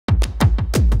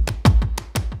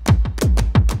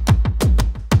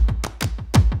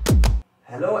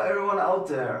out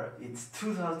there, it's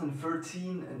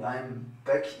 2013 and I'm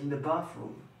back in the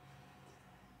bathroom.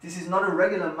 This is not a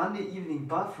regular Monday evening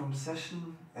bathroom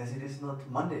session, as it is not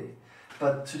Monday.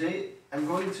 But today I'm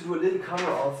going to do a little cover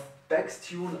of Beck's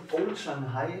tune Old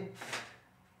Shanghai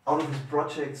out of his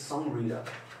project Song Reader.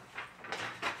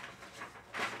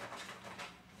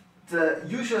 The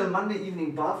usual Monday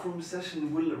evening bathroom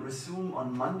session will resume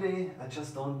on Monday. I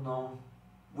just don't know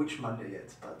which Monday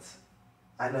yet, but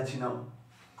I'll let you know.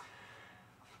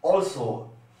 Also,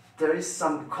 there is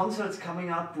some concerts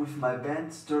coming up with my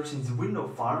band Stergin's Window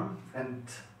Farm, and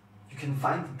you can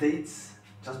find the dates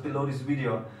just below this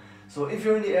video. So if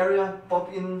you're in the area,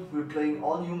 pop in. We're playing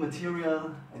all new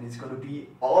material and it's gonna be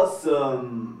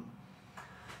awesome.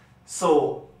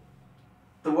 So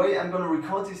the way I'm gonna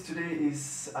record this today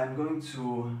is I'm going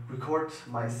to record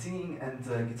my singing and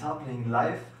guitar playing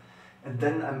live, and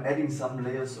then I'm adding some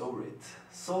layers over it.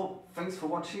 So thanks for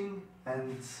watching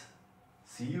and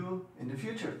see you in the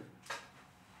future.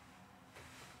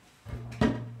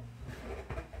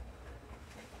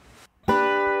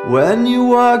 When you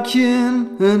walk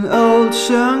in an old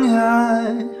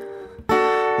Shanghai,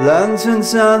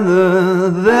 lanterns under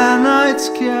the night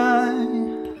sky,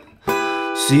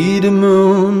 see the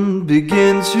moon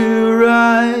begin to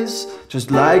rise, just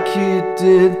like it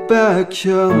did back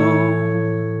home.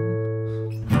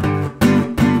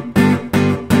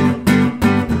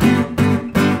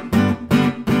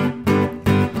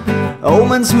 Old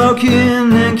men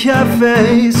smoking in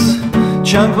cafes,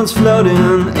 junk ones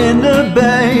floating in the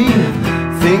bay.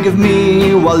 Think of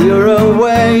me while you're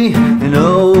away in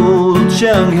old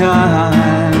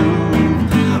Shanghai.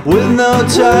 With no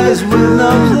ties, with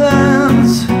no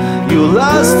plans, your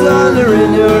last dollar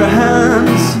in your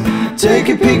hands. Take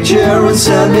a picture and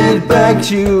send it back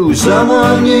to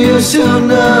someone you used to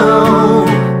know.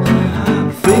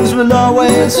 Things will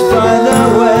always find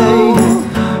a way,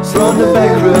 from the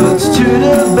back roads to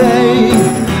the bay.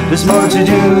 There's more to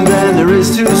do than there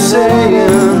is to say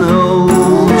in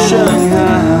old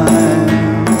Shanghai.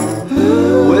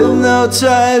 With no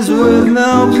ties, with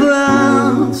no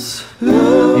plans,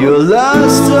 your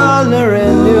last dollar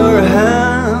in your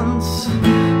hands.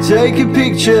 Take a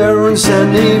picture and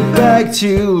send it back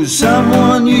to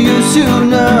someone you used to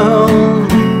know.